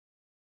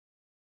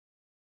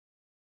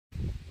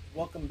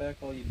Welcome back,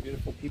 all you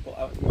beautiful people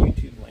out in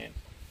YouTube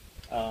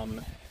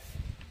land.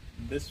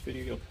 This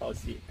video you'll probably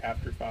see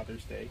after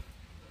Father's Day,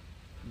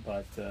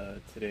 but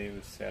today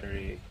was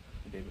Saturday,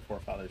 the day before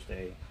Father's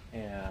Day,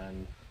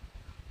 and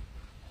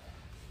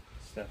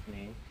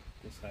Stephanie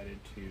decided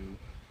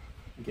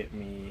to get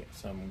me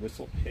some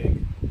Whistle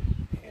Pig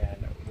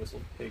and Whistle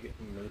Pig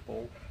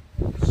maple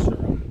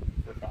syrup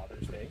for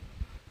Father's Day.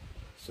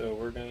 So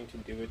we're going to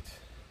do it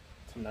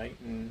tonight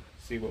and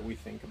see what we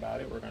think about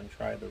it. We're going to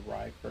try the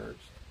rye first,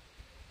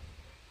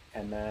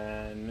 and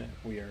then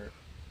we are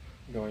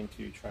going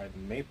to try the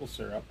maple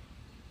syrup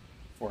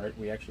for it.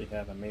 We actually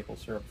have a maple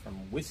syrup from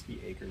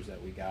Whiskey Acres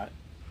that we got,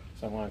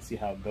 so I want to see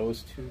how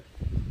those two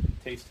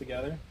taste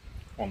together.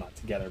 Well, not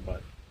together,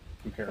 but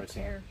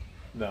compare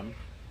them.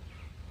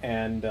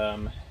 And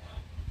I'll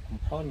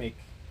probably make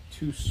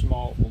two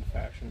small old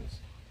fashions,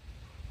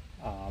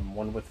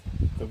 one with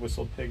the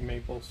Whistle Pig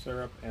maple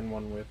syrup and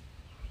one with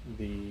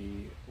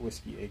the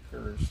Whiskey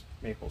Acres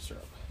maple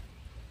syrup.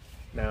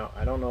 Now,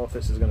 I don't know if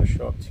this is going to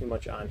show up too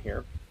much on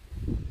here,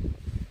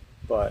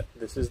 but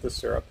this is the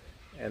syrup,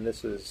 and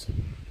this is,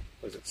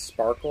 was it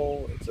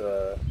Sparkle? It's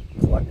a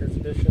collector's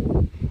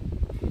edition.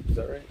 Is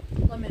that right?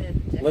 Limited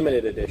edition.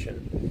 Limited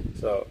edition.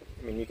 So,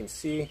 I mean, you can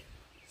see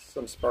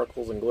some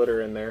sparkles and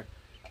glitter in there,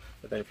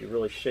 but then if you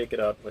really shake it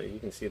up, like, you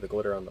can see the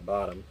glitter on the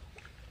bottom.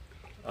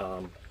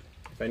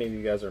 If any of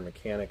you guys are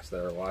mechanics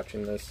that are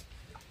watching this,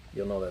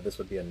 you'll know that this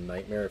would be a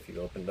nightmare if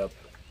you opened up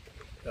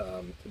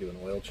to do an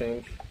oil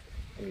change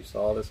and you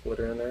saw this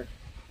glitter in there.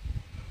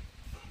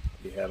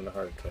 You'd be having a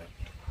heart attack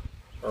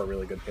or a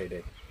really good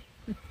payday.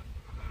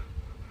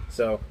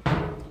 So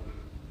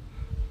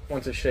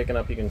once it's shaken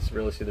up, you can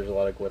really see there's a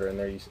lot of glitter in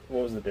there.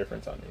 What was the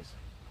difference on these?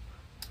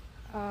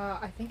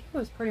 I think it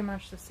was pretty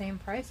much the same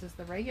price as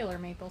the regular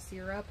maple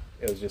syrup.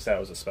 It was just that it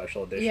was a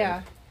special edition?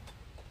 Yeah.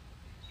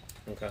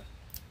 Okay.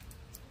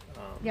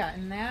 Yeah,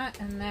 and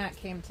that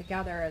came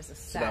together as a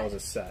set. So that was a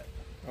set.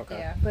 Okay.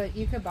 Yeah, but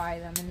you could buy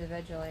them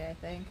individually, I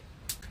think.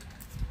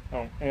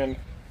 Oh, and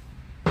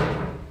I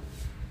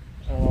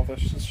don't know if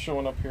that's just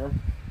showing up here.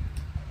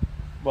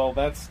 Well,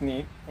 that's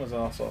neat. It was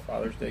also a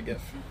Father's Day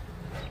gift.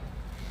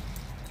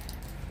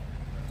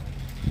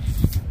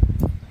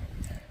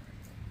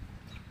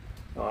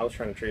 Oh, I was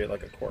trying to treat it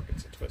like a cork.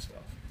 It's a twist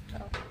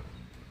off. Oh.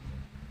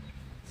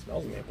 It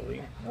smells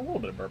mapley. A little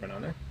bit of bourbon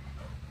on there.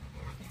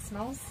 It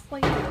smells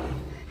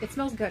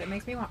good. It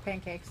makes me want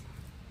pancakes.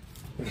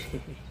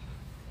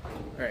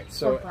 Alright,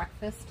 so for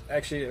breakfast.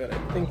 Actually, what I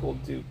think we'll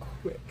do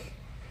quick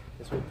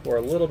is we'll pour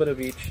a little bit of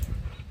each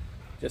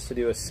just to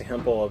do a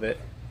sample of it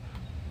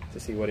to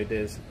see what it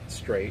is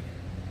straight.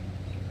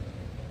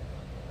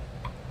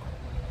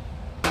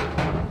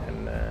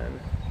 And then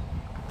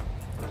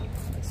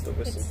it's the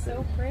Whistle Pig. It's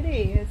so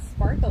pretty. It's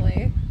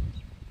sparkly.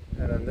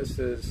 And then this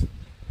is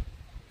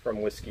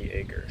from Whiskey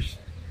Acres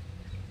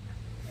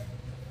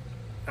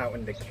out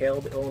in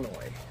DeKalb,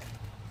 Illinois.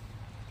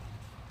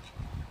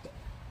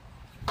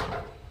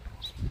 I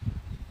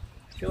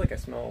feel like I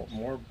smell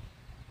more.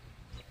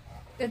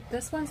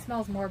 This one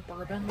smells more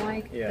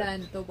bourbon-like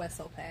than the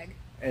Whistle Pig.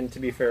 And to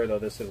be fair, though,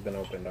 this has been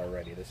opened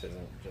already. This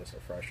isn't just a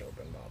fresh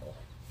open bottle.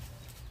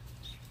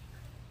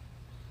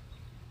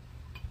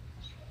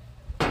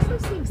 Also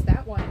seems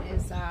that one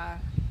is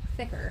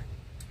thicker.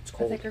 It's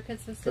cold. A thicker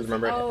consistency. Because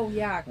remember, oh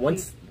yeah.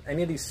 Once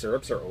any of these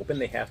syrups are open,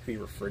 they have to be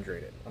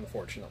refrigerated,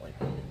 unfortunately.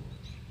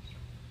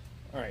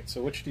 Alright,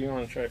 so which do you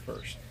want to try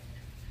first?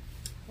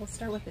 We'll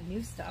start with the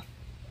new stuff.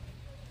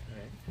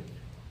 Alright.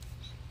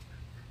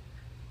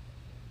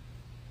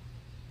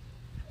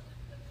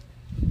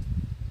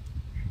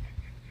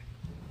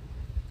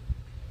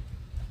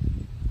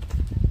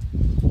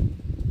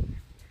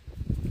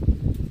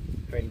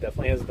 I mean,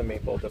 definitely has the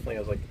maple, definitely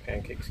has like the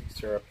pancake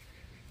syrup,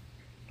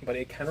 but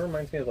it kind of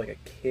reminds me of like a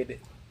kid,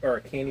 or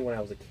a candy when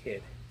I was a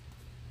kid.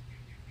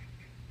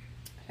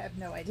 I have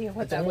no idea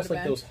what It's that would almost have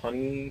like been. those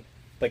honey,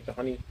 like the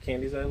honey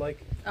candies I like.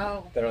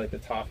 Oh. That are like the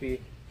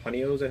toffee,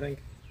 Honey-O's, I think.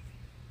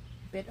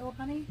 Bit-O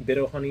honey?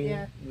 Bit-O honey.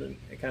 Yeah.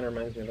 It kind of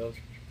reminds me of those.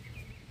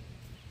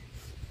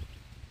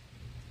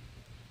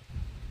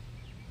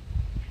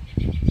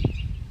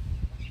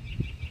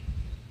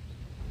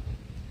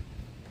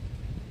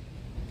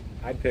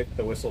 I'd pick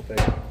the Whistle Pig.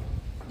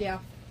 Yeah.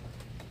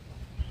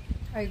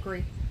 I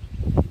agree.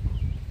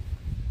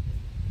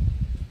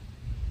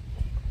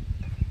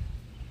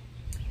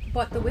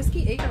 But the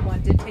Whiskey Acre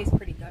one did taste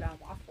pretty good on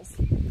waffles.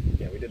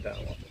 Yeah, we did that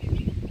one.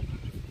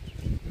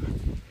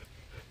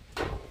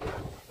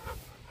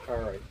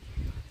 Alright.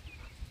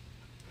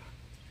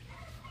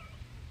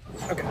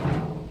 Okay.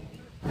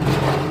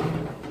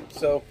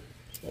 So,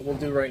 what we'll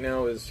do right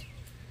now is,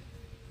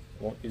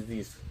 I won't use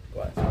these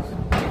glasses.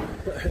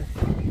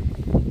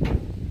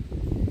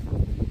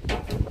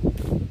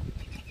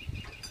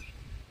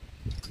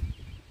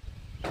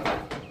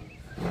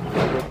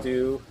 We'll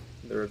do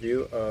the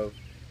review of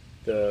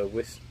the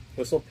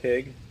Whistle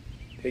Pig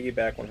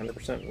Piggyback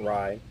 100%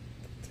 Rye.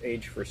 It's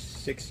aged for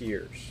 6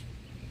 years.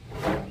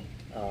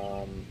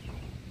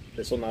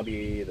 This will now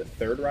be the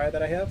third rye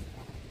that I have.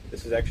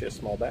 This is actually a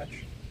small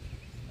batch.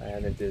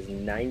 and it is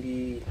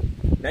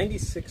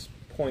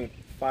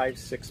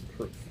 96.56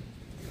 proof.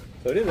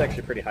 So it is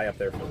actually pretty high up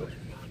there for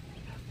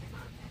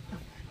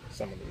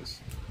some of these.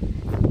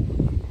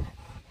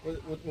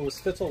 Was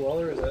Stitzel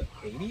Weller, is that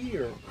 80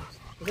 or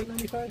is it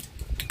 95?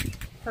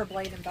 For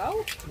blade and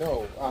bow?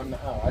 No,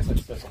 I said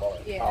Stitzel Weller.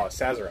 Yeah.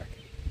 Sazerac.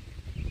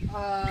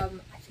 I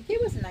think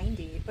it was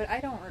 90, but I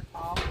don't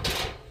recall.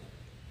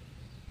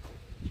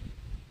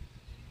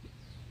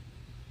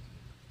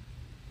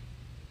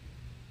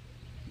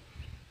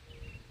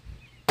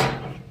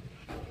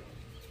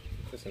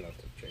 Just enough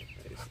to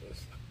taste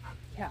this.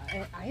 Yeah,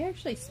 I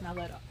actually smell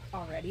it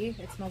already.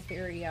 It smells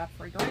very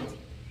fragrant.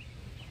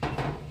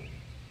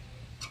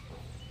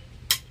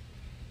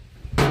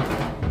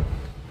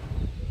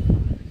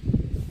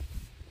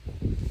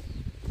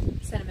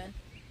 Cinnamon,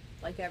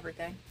 like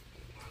everything.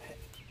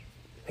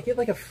 I get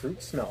like a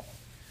fruit smell.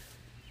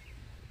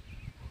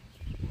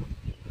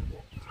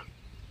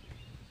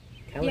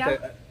 Kind of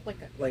Yeah,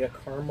 like a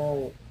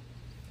caramel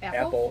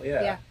apple.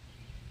 yeah.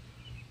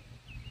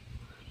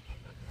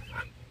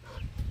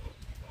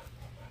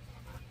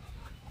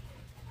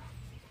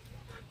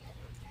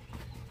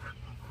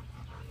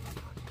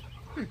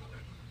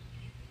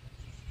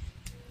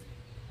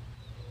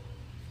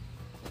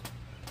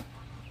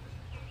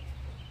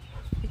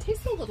 It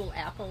tastes a little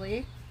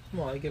appley.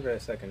 Well, I give it a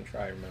second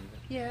try, remember?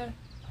 Yeah.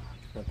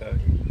 Not that.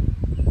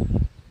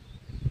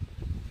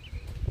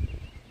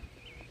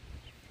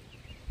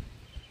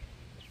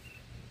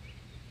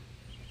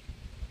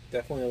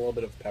 Definitely a little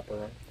bit of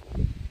pepper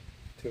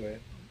to it.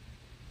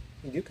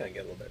 You do kind of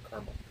get a little bit of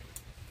caramel.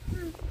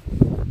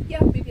 Yeah,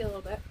 maybe a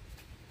little bit.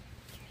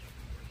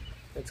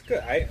 It's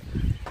good.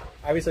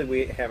 Obviously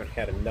we haven't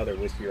had another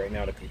whiskey right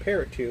now to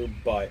compare it to,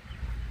 but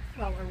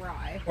Well, a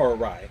rye. or a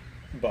rye,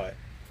 but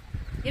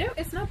You know,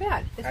 it's not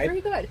bad. It's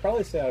pretty good.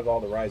 Probably say out of all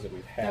the ryes that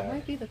we've had, That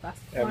might be the best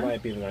that one.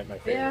 might be my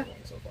favorite Yeah.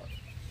 one so far.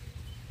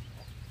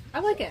 I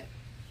like it.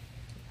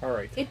 All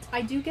right.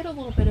 I do get a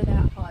little bit of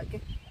that hug.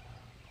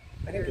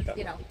 I didn't get that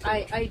You know, one too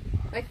much.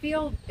 I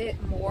feel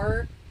it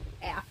more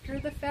after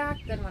the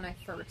fact than when I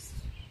first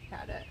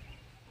had it.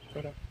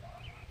 Okay.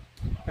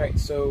 All right.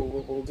 So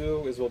what we'll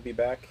do is we'll be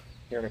back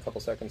here in a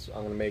couple seconds. I'm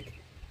going to make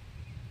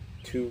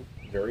 2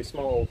 very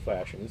small old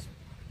fashions,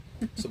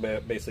 so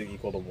basically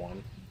equal to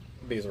 1.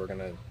 Because we're going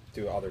to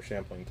do other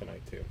sampling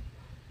tonight too,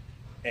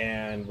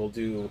 and we'll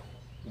do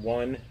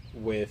one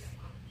with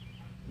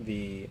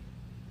the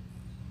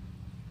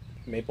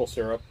maple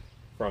syrup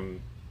from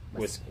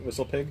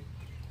Whistle Pig,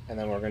 and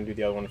then we're going to do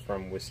the other one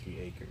from Whiskey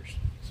Acres.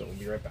 So we'll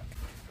be right back.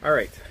 All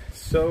right,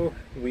 so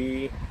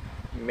we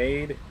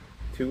made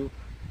 2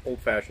 old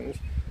fashions,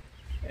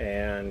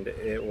 and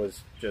it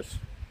was just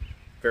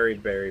very,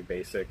 very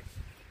basic.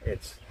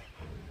 It's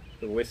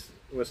the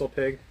Whistle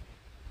Pig,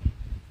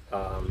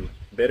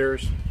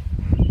 bitters,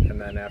 and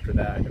then after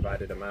that I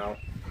divided them out,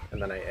 and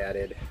then I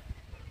added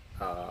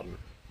a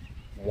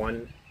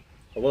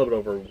little bit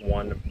over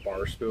 1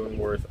 bar spoon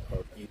worth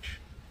of each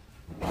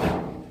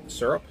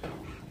syrup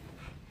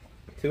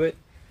to it,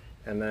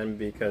 and then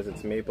because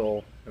it's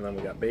maple, and then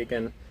we got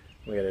bacon,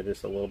 we added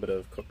just a little bit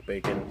of cooked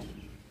bacon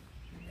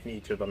in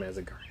each of them as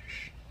a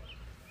garnish.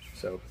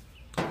 So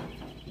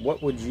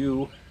what would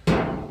you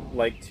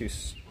like to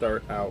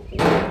start out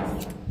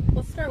with?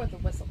 Let's start with the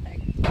Whistle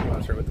Pig. You want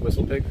to start with the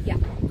Whistle Pig? Yeah.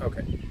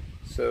 Okay.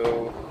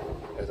 So,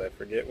 as I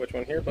forget which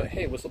one here, but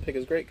hey, Whistle Pig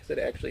is great because it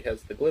actually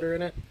has the glitter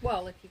in it.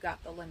 Well, if you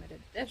got the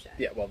limited edition.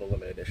 Yeah, well, the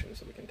limited edition,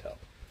 so we can tell.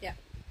 Yeah.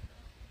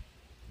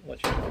 I'll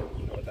let you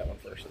go with that one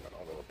first, and then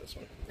I'll go with this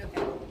one.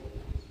 Okay.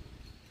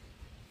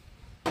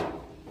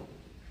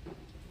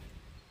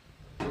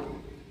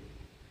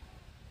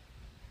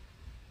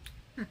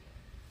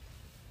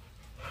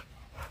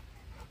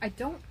 I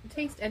don't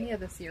taste any of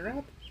the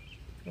syrup.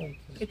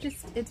 It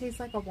tastes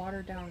like a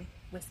watered down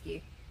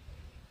whiskey.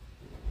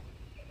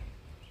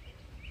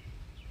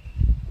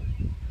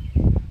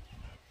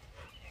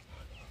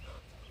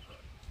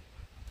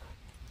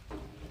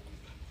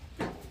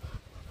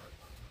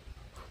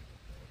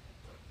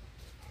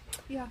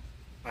 Yeah.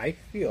 I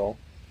feel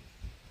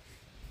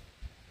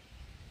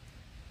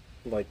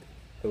like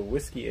the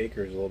Whiskey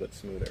Acre is a little bit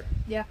smoother.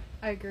 Yeah,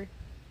 I agree.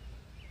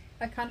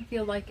 I kind of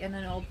feel like in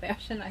an old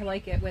fashioned, I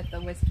like it with the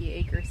Whiskey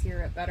Acre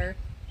syrup better.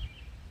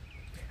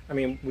 I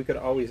mean, we could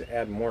always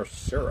add more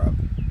syrup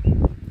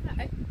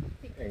I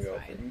think and it's go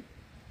fine. through.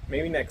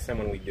 Maybe next time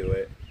when we do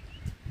it,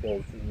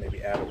 we'll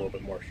maybe add a little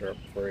bit more syrup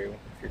for you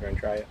if you're going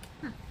to try it.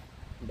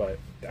 But,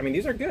 I mean,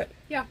 these are good.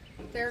 Yeah,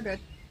 they're good.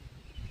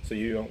 So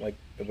you don't like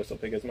the Whistle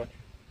Pig as much?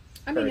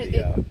 I mean, Or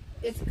the,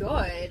 it's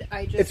good.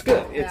 I just it's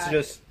good. think It's that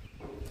just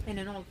in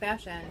an old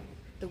fashioned,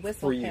 the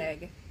Whistle For you.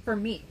 Pig for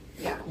me.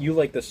 Yeah. you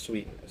like the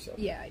sweetness of it.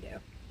 Yeah, I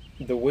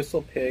do. The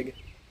Whistle Pig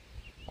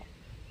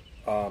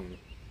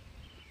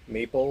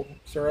maple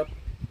syrup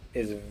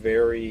is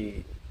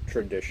very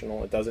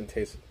traditional. It doesn't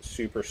taste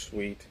super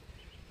sweet.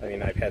 I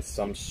mean, I've had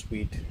some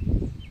sweet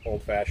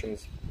old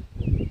fashions,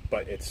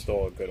 but it's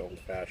still a good old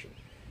fashioned.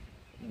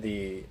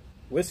 The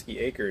Whiskey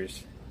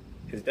Acres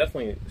is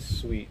definitely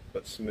sweet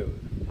but smooth.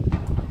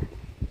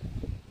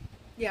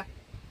 Yeah.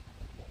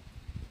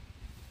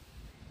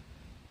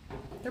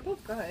 They're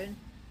both good.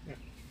 Yeah.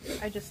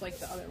 I just like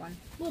the other one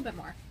a little bit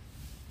more.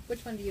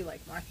 Which one do you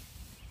like more?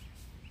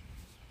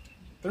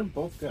 They're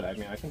both good. I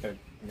mean, I think I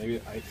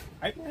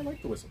think I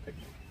like the Whistle Pig.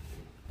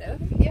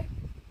 Okay, yeah.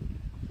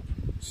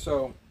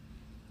 So,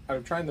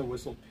 I'm trying the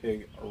Whistle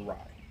Pig Rye.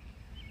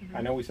 Mm-hmm.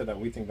 I know we said that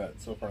we think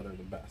that so far they're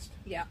the best.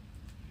 Yeah.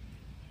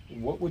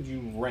 What would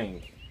you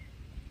rank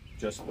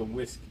just the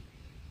whiskey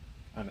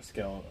on a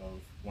scale of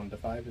 1 to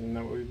 5? Isn't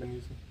that what we've been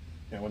using?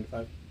 Yeah, 1 to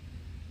 5?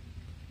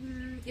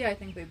 Yeah, I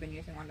think we've been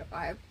using 1 to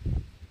 5.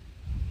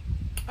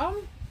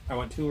 I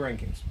want 2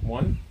 rankings.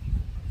 One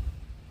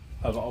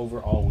of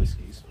overall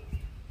whiskeys,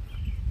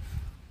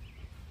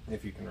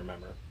 if you can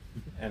remember.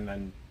 And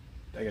then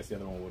I guess the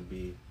other one would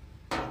be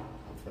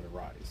for the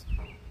ryes.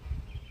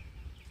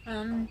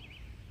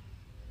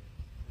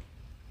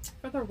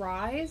 For the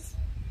ryes,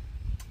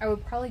 I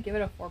would probably give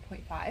it a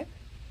 4.5.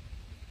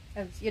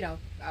 As, you know,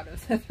 out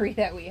of the 3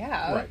 that we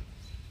have. Right.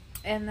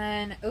 And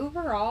then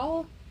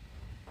overall,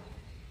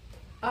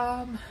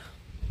 I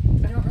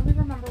don't really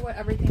remember what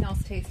everything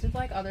else tasted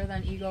like other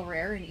than Eagle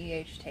Rare and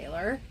E.H.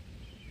 Taylor.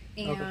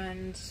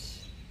 And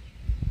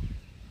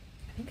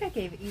I think I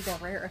gave Eagle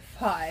Rare a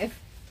 5.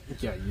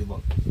 Yeah, you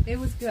love it. It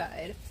was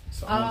good.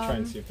 So I'm going to try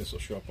and see if this will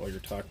show up while you're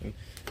talking.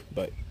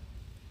 But,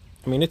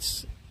 I mean,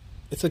 it's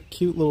a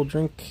cute little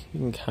drink. You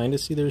can kind of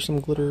see there's some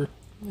glitter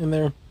in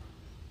there.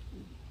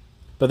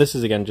 But this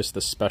is, again, just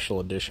the special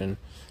edition.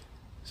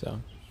 So.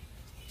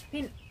 I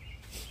mean,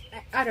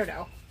 I don't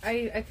know.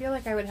 I feel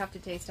like I would have to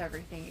taste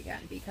everything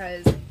again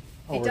because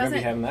Oh, we're going to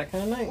be having that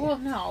kind of night? Well,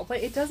 no,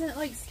 but it doesn't,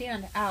 like,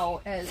 stand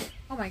out as,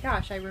 oh my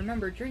gosh, I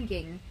remember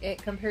drinking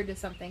it compared to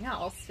something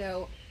else.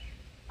 So,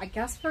 I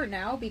guess for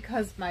now,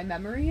 because my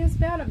memory is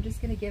bad, I'm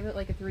just going to give it,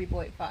 like, a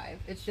 3.5.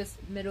 It's just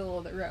middle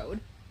of the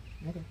road.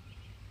 Okay.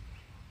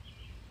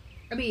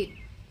 I mean,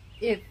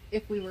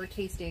 if we were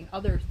tasting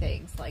other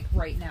things, like,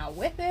 right now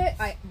with it,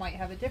 I might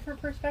have a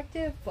different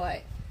perspective,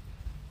 but,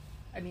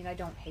 I mean, I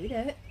don't hate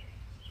it.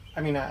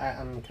 I mean,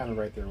 I'm kind of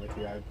right there with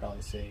you. I would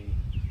probably say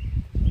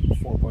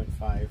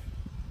 4.5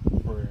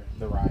 for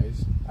the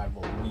ryes out of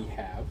what we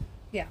have.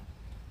 Yeah,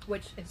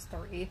 which is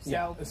 3, so,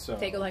 Yeah, so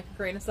take it like a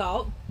grain of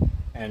salt.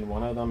 And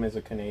one of them is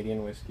a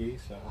Canadian whiskey,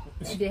 so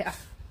Yeah.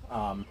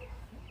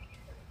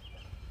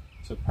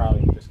 So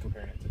probably just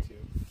comparing it to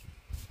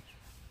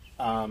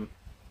 2.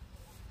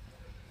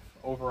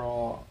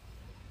 Overall,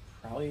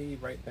 probably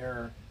right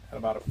there at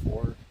about a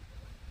 4.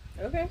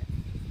 Okay.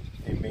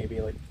 And maybe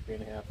like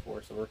 3.5,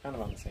 4. So we're kind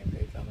of on the same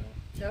page on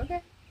that.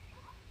 Okay.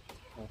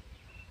 So,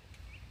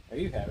 there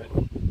you have it.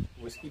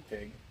 Whiskey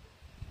Pig,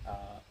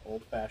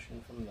 old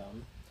fashioned from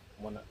them.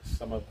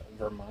 Some of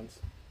Vermont's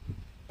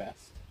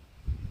best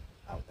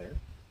out there.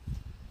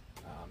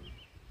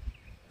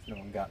 If no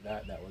one got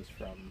that, that was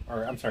from,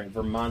 or I'm sorry,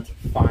 Vermont's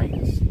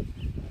finest.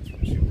 That's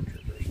from Super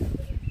Troopers.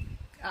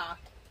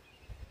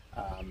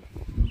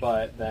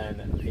 But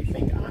then I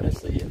think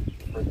honestly,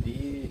 for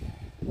the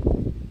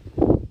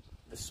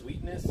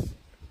sweetness,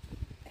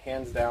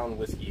 hands down,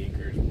 Whiskey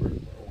Acres were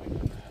winning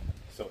on that.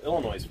 So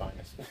Illinois'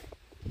 finest.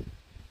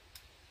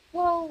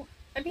 Well,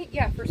 I mean,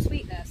 yeah, for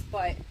sweetness,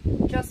 but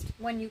just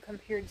when you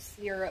compared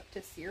syrup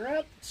to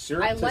syrup,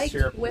 I liked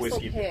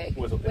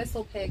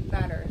Whistle Pig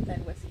better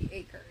than Whiskey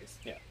Acres.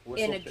 Yeah,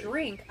 in a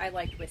drink, I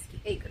liked Whiskey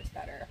Acres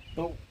better.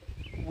 But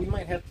we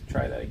might have to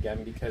try that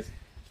again because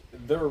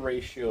their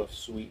ratio of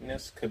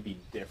sweetness could be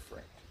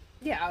different.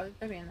 Yeah,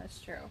 I mean, that's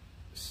true.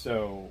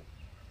 So,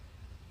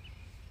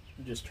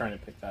 just trying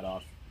to pick that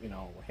off, you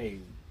know, hey,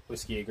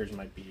 Whiskey Acres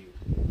might be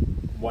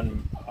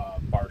 1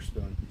 bar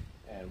spoon,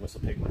 and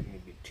Whistle Pig might need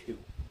to be 2.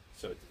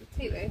 So it's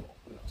maybe.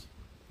 Who knows?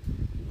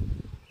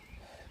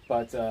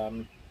 But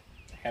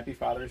happy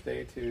Father's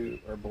Day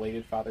or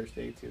belated Father's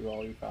Day to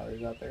all you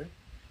fathers out there,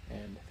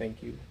 and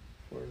thank you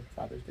for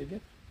Father's Day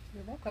gift.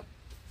 You're welcome.